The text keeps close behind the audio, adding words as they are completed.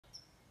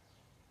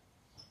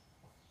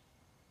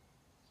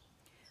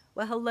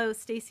Well, hello,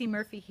 Stacy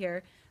Murphy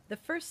here. The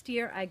first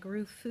year I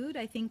grew food,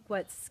 I think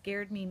what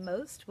scared me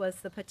most was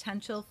the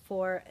potential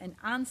for an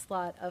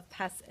onslaught of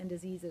pests and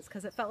diseases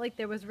because it felt like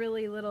there was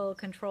really little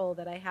control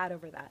that I had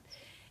over that.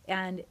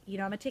 And,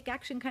 I'm a take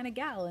action kind of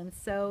gal. And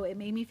so it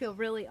made me feel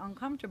really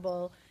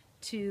uncomfortable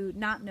to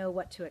not know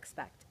what to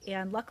expect.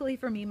 And luckily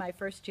for me, my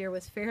first year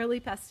was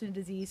fairly pest and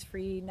disease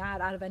free, not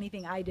out of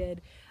anything I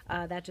did.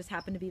 That just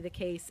happened to be the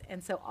case.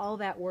 And so all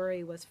that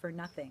worry was for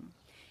nothing.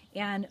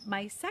 And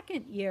my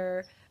second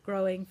year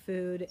growing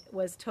food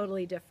was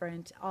totally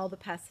different. All the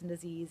pests and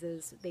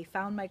diseases, they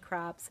found my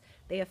crops,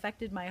 they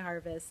affected my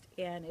harvest,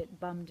 and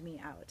it bummed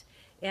me out.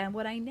 And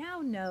what I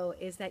now know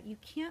is that you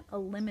can't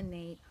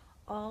eliminate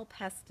all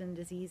pests and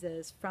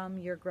diseases from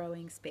your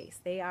growing space.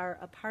 They are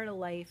a part of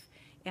life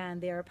and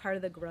they are a part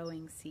of the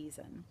growing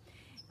season.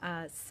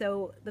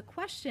 So the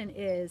question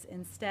is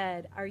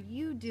instead, are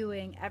you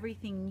doing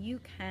everything you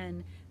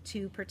can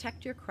to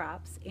protect your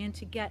crops and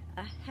to get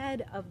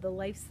ahead of the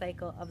life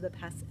cycle of the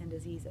pests and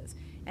diseases?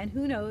 And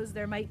who knows,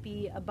 there might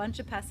be a bunch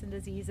of pests and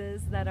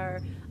diseases that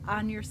are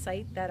on your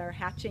site that are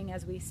hatching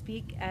as we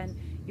speak, and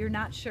you're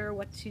not sure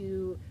what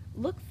to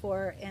look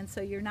for, and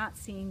so you're not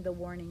seeing the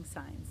warning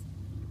signs.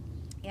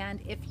 And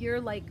if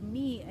you're like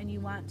me and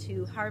you want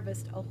to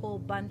harvest a whole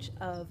bunch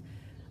of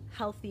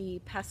healthy,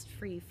 pest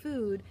free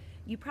food,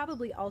 you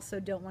probably also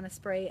don't want to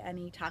spray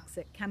any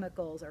toxic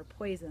chemicals or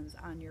poisons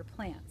on your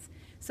plants.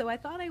 So I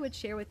thought I would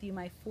share with you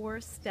my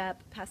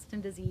 4-step pest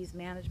and disease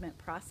management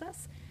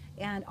process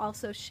and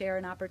also share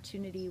an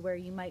opportunity where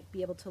you might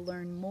be able to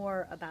learn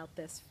more about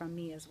this from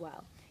me as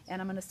well.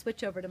 And I'm going to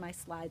switch over to my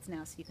slides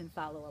now so you can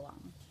follow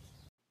along.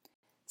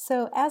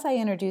 So, as I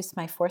introduce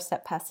my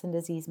 4-step pest and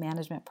disease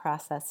management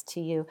process to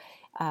you,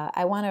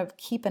 I want to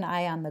keep an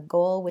eye on the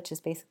goal, which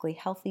is basically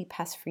healthy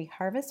pest-free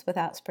harvest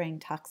without spraying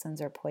toxins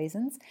or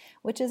poisons,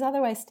 which is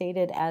otherwise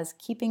stated as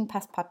keeping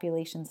pest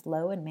populations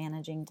low and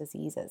managing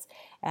diseases.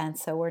 And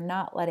so we're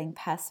not letting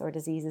pests or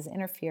diseases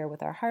interfere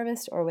with our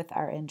harvest or with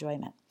our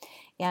enjoyment.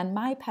 And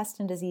my pest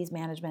and disease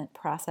management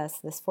process,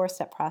 this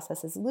 4-step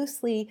process, is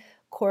loosely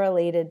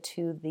correlated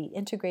to the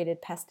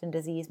integrated pest and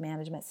disease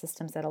management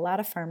systems that a lot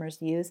of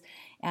farmers use,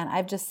 and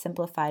I've just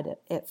simplified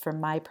it for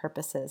my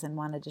purposes and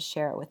wanted to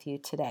share it with you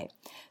today.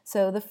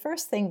 So the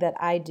first thing that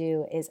I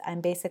do is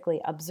I'm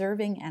basically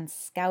observing and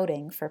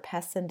scouting for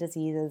pests and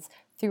diseases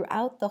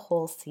throughout the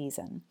whole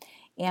season.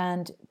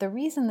 And the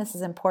reason this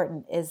is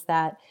important is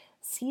that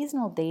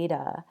seasonal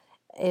data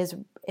is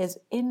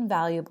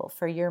invaluable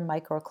for your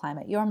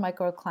microclimate. Your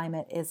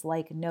microclimate is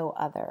like no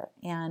other,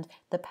 and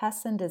the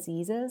pests and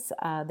diseases,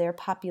 their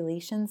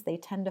populations, they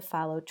tend to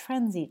follow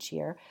trends each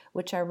year,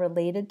 which are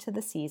related to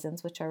the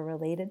seasons, which are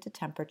related to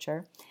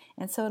temperature,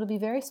 and so it'll be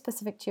very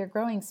specific to your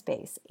growing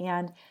space.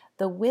 And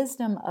the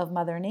wisdom of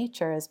Mother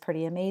Nature is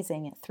pretty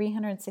amazing. At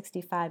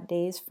 365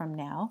 days from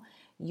now,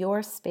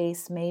 your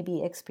space may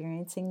be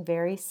experiencing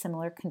very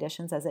similar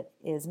conditions as it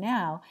is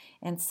now,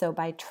 and so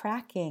by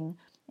tracking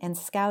and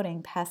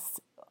scouting pests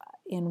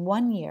in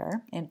one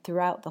year and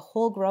throughout the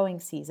whole growing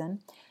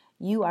season,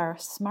 you are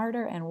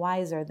smarter and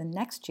wiser the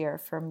next year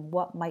from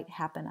what might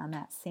happen on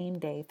that same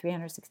day,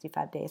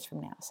 365 days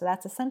from now. So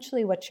that's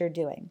essentially what you're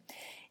doing.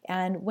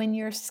 And when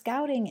you're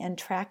scouting and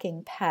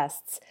tracking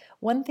pests,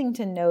 one thing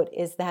to note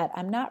is that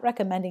I'm not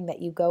recommending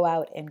that you go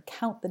out and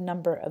count the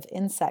number of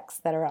insects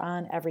that are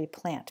on every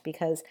plant,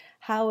 because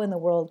how in the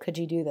world could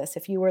you do this?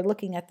 If you were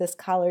looking at this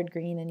collard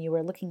green and you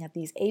were looking at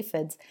these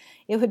aphids,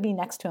 it would be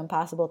next to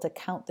impossible to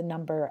count the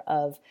number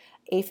of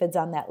aphids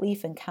on that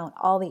leaf and count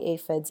all the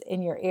aphids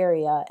in your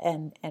area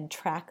and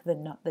track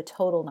the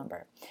total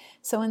number.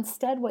 So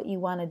instead, what you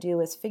want to do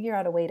is figure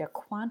out a way to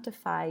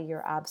quantify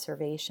your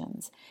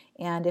observations.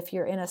 And if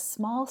you're in a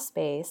small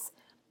space,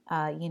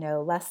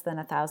 less than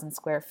 1,000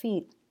 square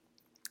feet,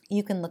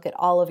 you can look at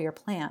all of your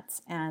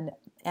plants, and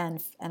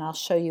I'll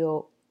show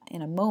you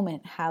in a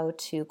moment how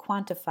to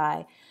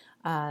quantify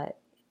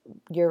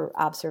your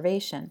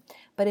observation.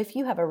 But if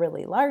you have a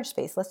really large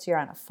space, let's say you're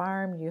on a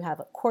farm, you have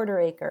a quarter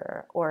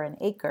acre or an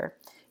acre,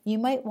 you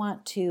might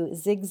want to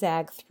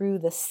zigzag through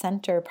the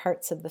center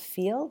parts of the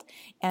field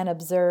and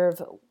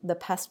observe the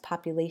pest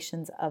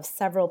populations of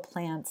several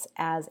plants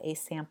as a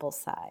sample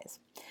size.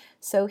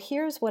 So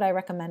here's what I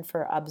recommend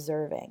for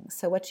observing.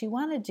 So what you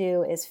want to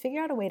do is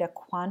figure out a way to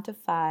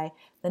quantify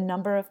the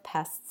number of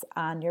pests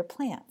on your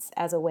plants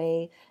as a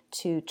way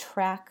to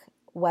track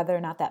whether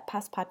or not that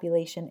pest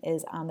population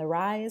is on the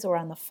rise or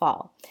on the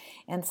fall.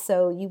 And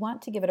so you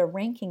want to give it a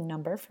ranking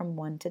number from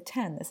 1 to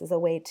 10. This is a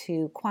way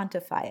to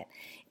quantify it.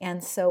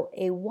 And so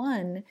a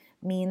 1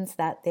 means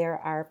that there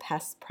are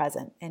pests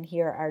present, and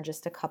here are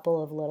just a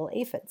couple of little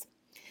aphids.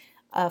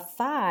 A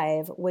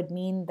 5 would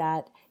mean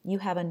that you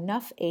have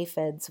enough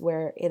aphids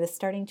where it is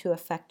starting to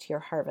affect your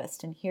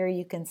harvest. And here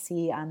you can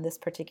see on this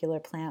particular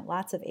plant,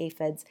 lots of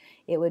aphids.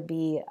 It would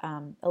be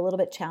a little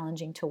bit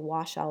challenging to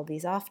wash all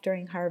these off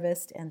during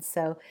harvest. And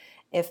so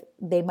if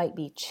they might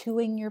be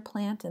chewing your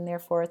plant and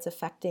therefore it's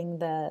affecting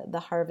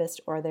the harvest,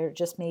 or there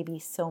just may be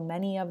so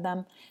many of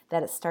them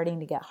that it's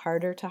starting to get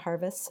harder to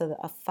harvest. So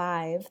a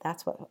 5,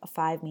 that's what a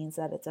 5 means,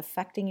 that it's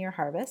affecting your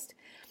harvest.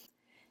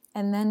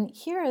 And then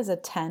here is a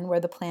 10 where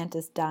the plant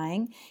is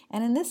dying.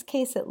 And in this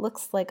case, it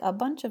looks like a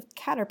bunch of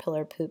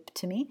caterpillar poop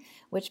to me,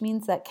 which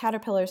means that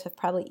caterpillars have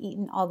probably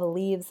eaten all the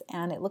leaves,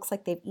 and it looks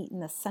like they've eaten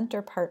the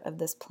center part of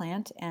this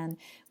plant. And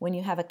when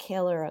you have a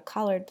kale or a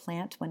collard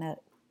plant, when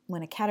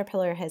a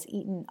caterpillar has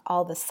eaten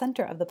all the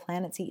center of the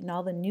plant, it's eaten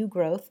all the new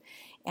growth,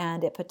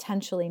 and it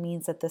potentially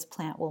means that this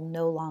plant will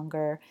no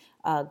longer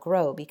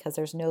grow because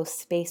there's no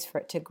space for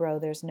it to grow.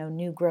 There's no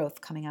new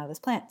growth coming out of this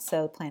plant,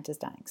 so the plant is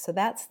dying. So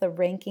that's the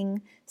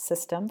ranking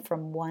system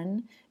from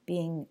 1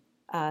 being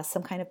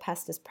some kind of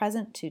pest is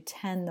present to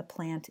 10 the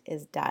plant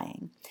is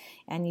dying.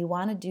 And you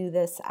want to do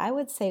this, I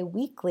would say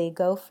weekly.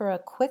 Go for a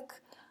quick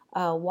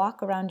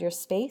walk around your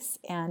space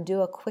and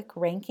do a quick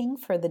ranking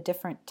for the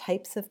different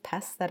types of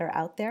pests that are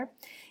out there.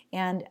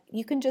 And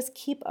you can just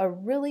keep a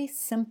really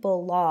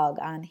simple log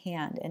on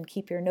hand and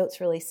keep your notes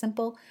really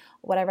simple.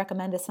 What I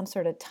recommend is some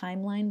sort of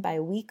timeline by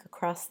week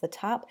across the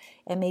top,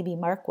 and maybe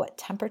mark what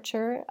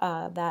temperature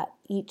that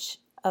each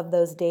of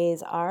those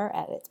days are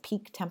at its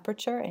peak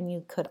temperature. And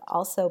you could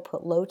also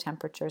put low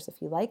temperatures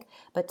if you like,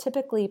 but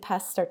typically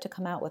pests start to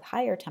come out with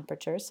higher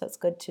temperatures, so it's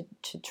good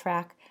to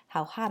track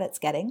how hot it's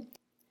getting.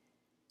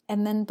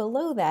 And then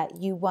below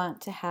that, you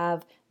want to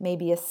have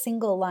maybe a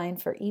single line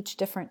for each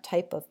different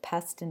type of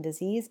pest and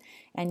disease,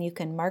 and you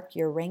can mark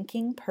your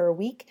ranking per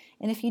week.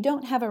 And if you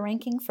don't have a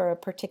ranking for a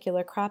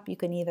particular crop, you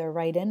can either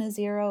write in a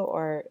 0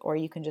 or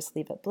you can just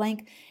leave it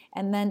blank.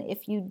 And then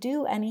if you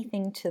do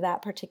anything to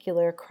that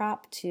particular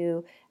crop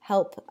to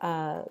help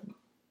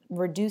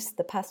reduce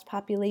the pest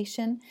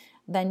population,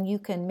 then you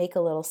can make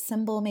a little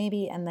symbol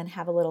maybe and then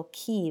have a little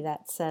key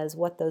that says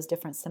what those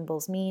different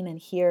symbols mean. And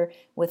here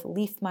with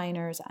leaf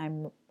miners,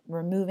 I'm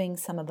removing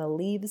some of the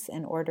leaves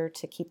in order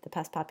to keep the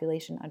pest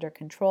population under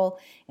control.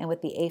 And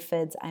with the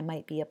aphids, I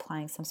might be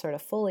applying some sort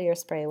of foliar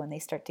spray when they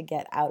start to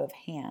get out of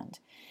hand.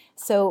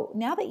 So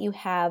now that you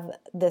have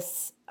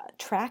this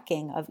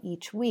tracking of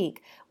each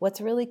week, what's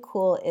really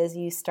cool is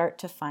you start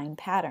to find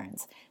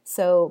patterns.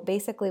 So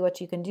basically what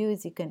you can do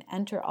is you can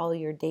enter all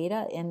your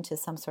data into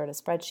some sort of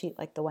spreadsheet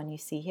like the one you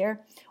see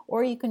here,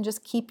 or you can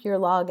just keep your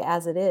log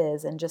as it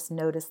is and just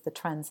notice the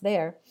trends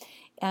there.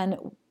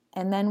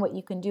 And then what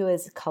you can do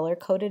is color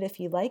code it if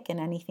you like, and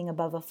anything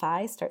above a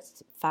 5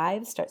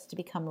 starts to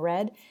become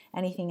red.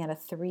 Anything at a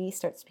 3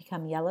 starts to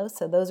become yellow.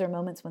 So those are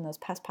moments when those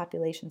pest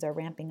populations are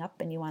ramping up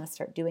and you want to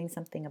start doing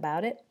something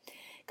about it,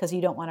 because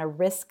you don't want to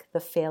risk the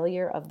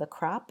failure of the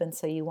crop. And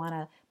so you want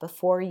to,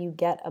 before you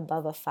get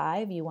above a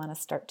 5, you want to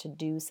start to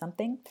do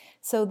something.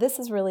 So this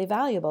is really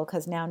valuable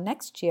because now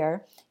next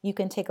year you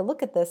can take a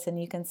look at this and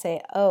you can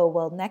say, oh,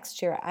 well,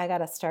 next year I got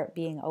to start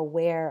being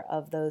aware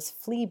of those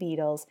flea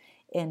beetles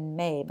in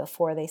May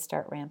before they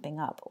start ramping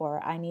up,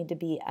 or I need to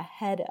be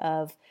ahead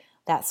of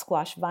that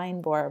squash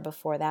vine borer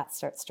before that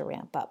starts to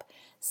ramp up.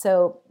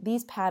 So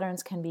these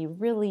patterns can be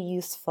really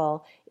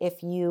useful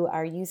if you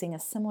are using a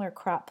similar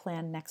crop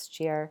plan next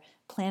year,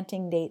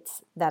 planting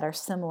dates that are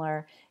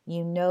similar.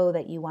 You know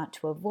that you want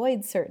to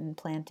avoid certain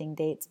planting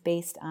dates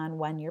based on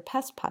when your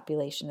pest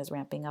population is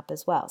ramping up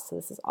as well. So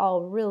this is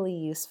all really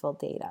useful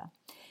data.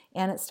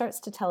 And it starts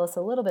to tell us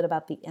a little bit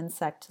about the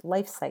insect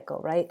life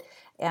cycle, right?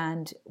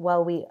 And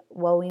while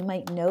we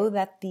might know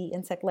that the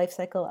insect life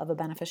cycle of a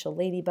beneficial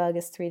ladybug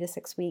is 3 to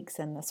 6 weeks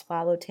and the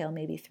swallowtail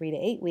maybe 3 to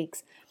 8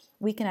 weeks,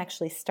 we can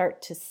actually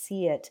start to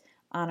see it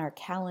on our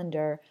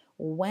calendar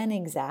when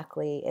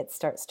exactly it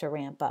starts to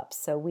ramp up.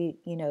 So we,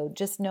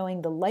 just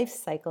knowing the life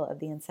cycle of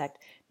the insect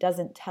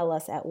doesn't tell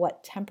us at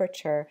what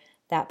temperature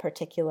that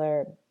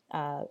particular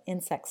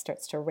insect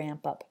starts to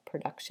ramp up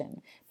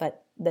production.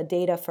 But the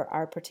data for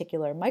our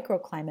particular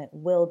microclimate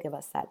will give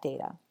us that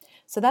data.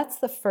 So that's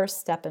the first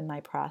step in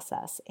my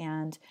process,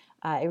 and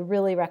I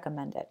really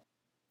recommend it.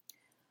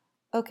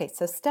 Okay,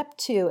 so step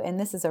 2, and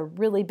this is a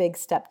really big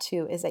step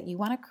 2, is that you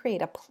want to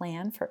create a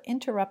plan for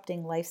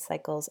interrupting life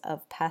cycles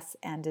of pests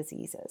and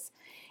diseases.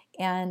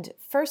 And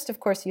first,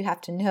 of course, you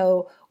have to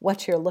know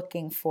what you're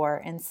looking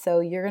for. And so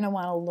you're going to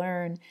want to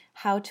learn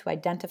how to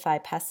identify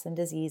pests and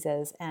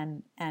diseases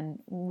and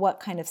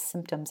what kind of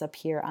symptoms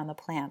appear on the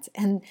plants.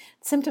 And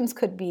symptoms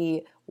could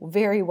be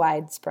very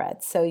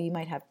widespread. So you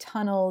might have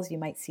tunnels, you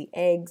might see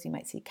eggs, you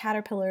might see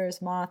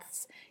caterpillars,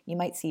 moths, you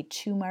might see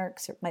chew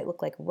marks, it might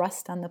look like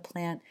rust on the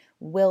plant,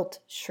 wilt,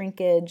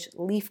 shrinkage,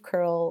 leaf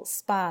curl,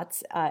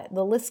 spots.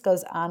 The list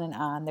goes on and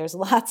on. There's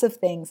lots of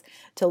things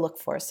to look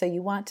for. So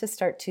you want to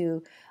start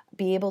to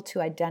be able to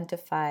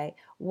identify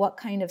what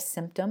kind of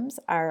symptoms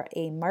are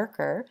a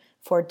marker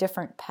for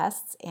different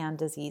pests and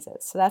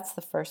diseases. So that's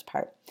the first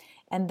part.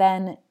 And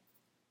then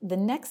the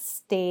next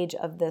stage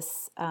of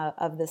this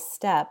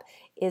step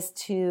is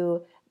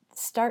to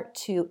start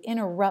to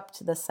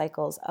interrupt the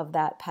cycles of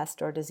that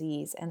pest or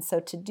disease. And so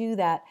to do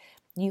that,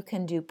 you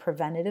can do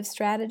preventative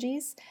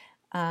strategies.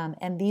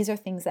 And these are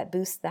things that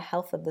boost the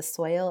health of the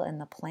soil and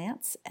the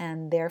plants,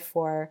 and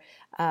therefore,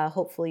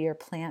 hopefully your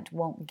plant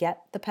won't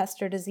get the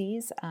pest or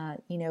disease.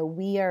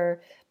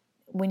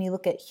 When you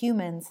look at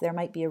humans, there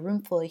might be a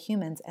room full of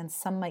humans, and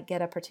some might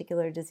get a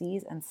particular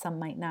disease and some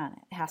might not.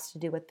 It has to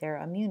do with their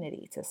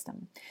immunity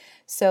system.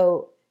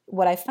 So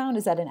what I found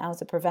is that an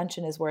ounce of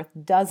prevention is worth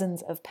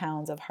dozens of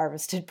pounds of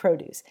harvested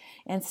produce.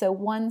 And so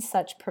one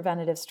such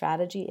preventative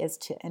strategy is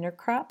to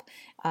intercrop,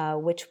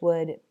 which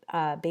would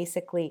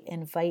basically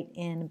invite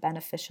in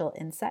beneficial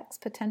insects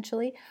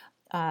potentially,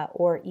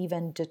 or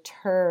even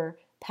deter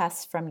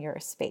pests from your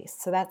space.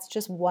 So that's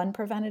just one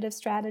preventative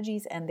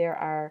strategies, and there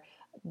are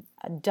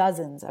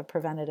dozens of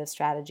preventative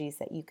strategies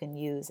that you can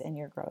use in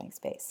your growing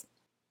space.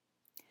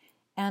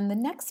 And the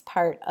next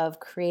part of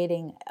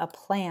creating a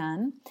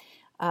plan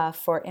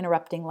for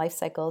interrupting life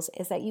cycles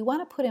is that you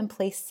want to put in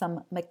place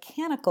some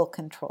mechanical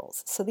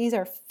controls. So these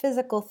are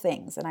physical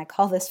things, and I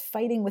call this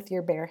fighting with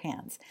your bare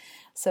hands.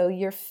 So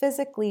you're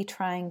physically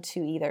trying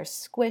to either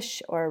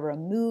squish or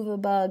remove a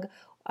bug,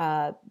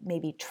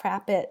 maybe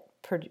trap it,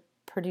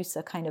 produce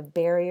a kind of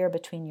barrier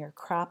between your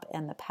crop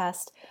and the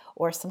pest,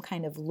 or some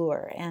kind of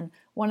lure. And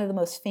one of the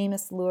most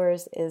famous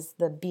lures is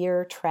the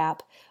beer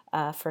trap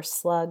for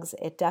slugs.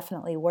 It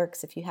definitely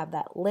works if you have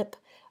that lip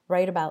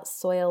right about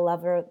soil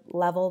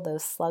level.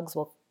 Those slugs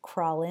will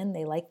crawl in.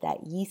 They like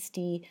that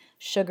yeasty,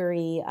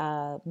 sugary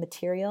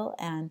material.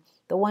 And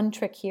the one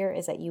trick here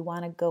is that you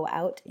want to go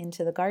out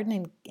into the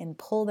garden and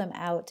pull them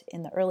out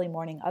in the early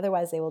morning.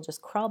 Otherwise, they will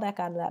just crawl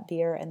back out of that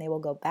beer and they will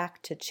go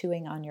back to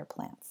chewing on your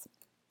plants.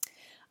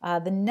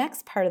 The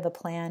next part of the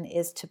plan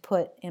is to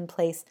put in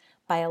place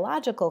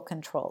biological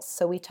controls.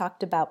 So we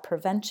talked about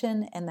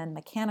prevention and then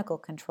mechanical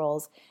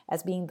controls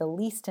as being the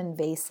least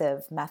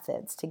invasive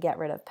methods to get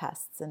rid of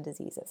pests and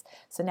diseases.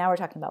 So now we're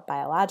talking about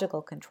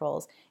biological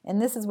controls, and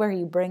this is where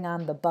you bring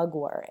on the bug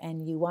war,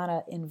 and you want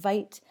to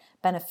invite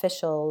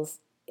beneficials,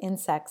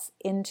 insects,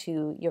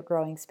 into your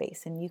growing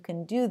space. And you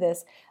can do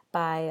this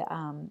by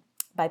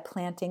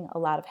planting a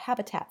lot of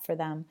habitat for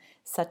them,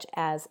 such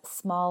as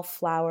small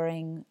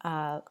flowering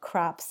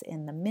crops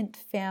in the mint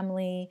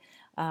family.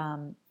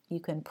 You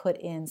can put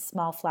in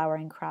small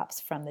flowering crops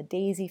from the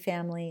daisy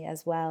family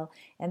as well,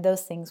 and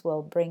those things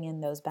will bring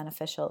in those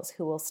beneficials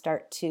who will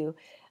start to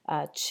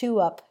chew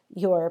up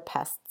your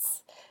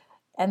pests.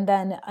 And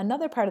then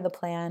another part of the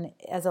plan,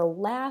 as a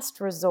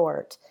last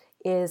resort,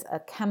 is a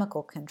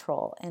chemical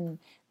control. And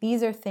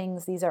these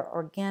are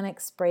organic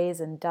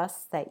sprays and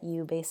dusts that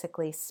you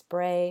basically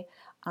spray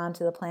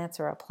onto the plants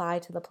or apply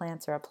to the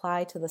plants or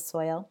apply to the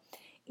soil.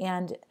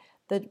 And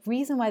the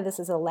reason why this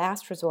is a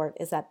last resort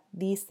is that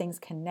these things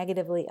can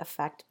negatively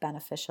affect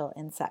beneficial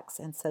insects.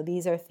 And so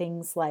these are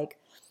things like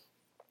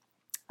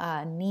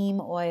neem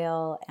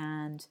oil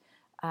and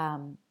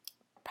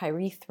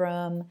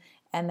pyrethrum,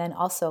 and then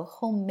also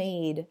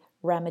homemade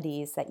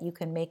remedies that you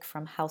can make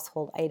from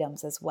household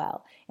items as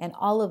well. And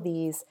all of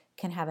these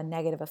can have a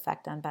negative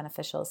effect on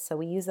beneficials, so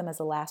we use them as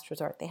a last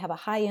resort. They have a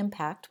high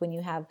impact when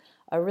you have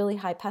a really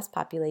high pest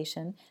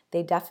population.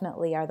 They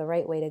definitely are the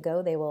right way to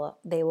go. They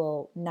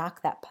will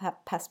knock that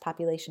pest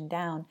population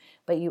down,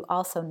 but you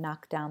also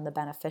knock down the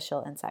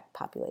beneficial insect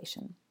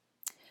population.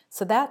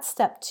 So that's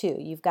step 2.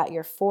 You've got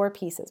your 4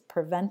 pieces: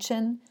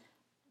 prevention,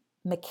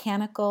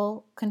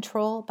 mechanical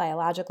control,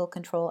 biological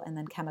control, and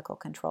then chemical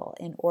control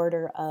in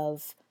order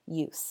of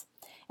use.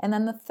 And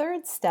then the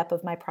third step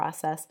of my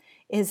process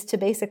is to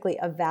basically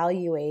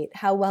evaluate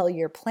how well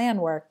your plan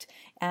worked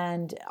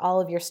and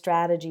all of your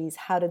strategies,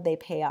 how did they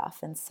pay off?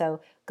 And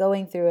so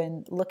going through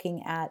and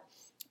looking at,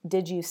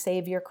 did you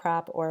save your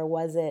crop, or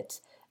was it,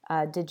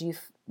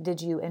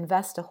 did you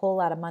invest a whole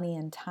lot of money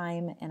and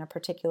time in a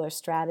particular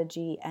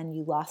strategy and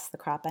you lost the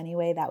crop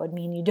anyway? That would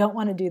mean you don't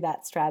want to do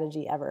that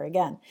strategy ever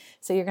again.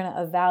 So you're going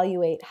to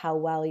evaluate how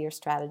well your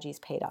strategies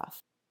paid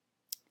off.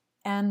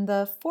 And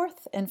the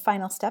fourth and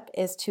final step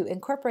is to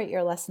incorporate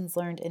your lessons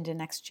learned into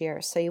next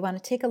year. So you want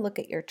to take a look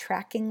at your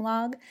tracking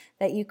log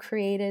that you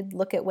created,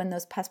 look at when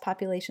those pest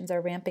populations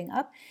are ramping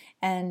up,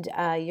 and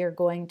you're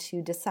going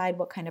to decide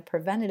what kind of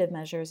preventative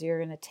measures you're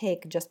going to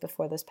take just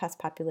before those pest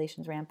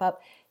populations ramp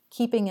up,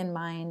 keeping in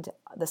mind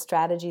the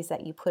strategies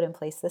that you put in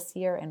place this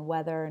year and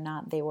whether or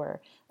not they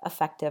were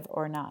effective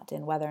or not,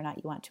 and whether or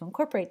not you want to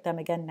incorporate them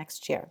again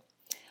next year.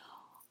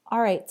 All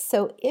right,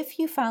 so if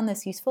you found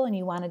this useful and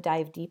you want to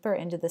dive deeper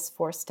into this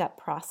 4-step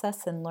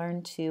process and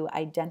learn to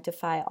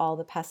identify all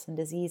the pests and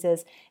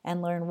diseases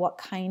and learn what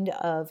kind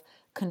of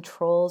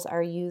controls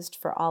are used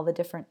for all the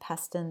different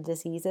pests and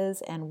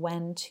diseases and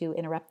when to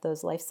interrupt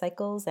those life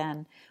cycles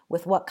and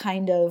with what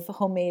kind of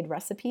homemade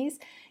recipes,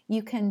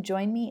 you can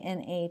join me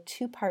in a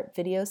 2-part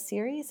video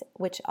series,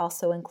 which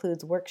also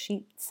includes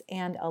worksheets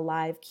and a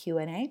live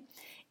Q&A.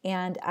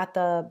 And at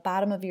the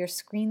bottom of your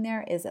screen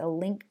there is a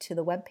link to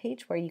the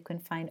webpage where you can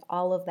find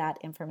all of that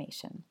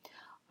information.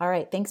 All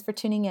right, thanks for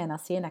tuning in. I'll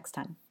see you next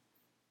time.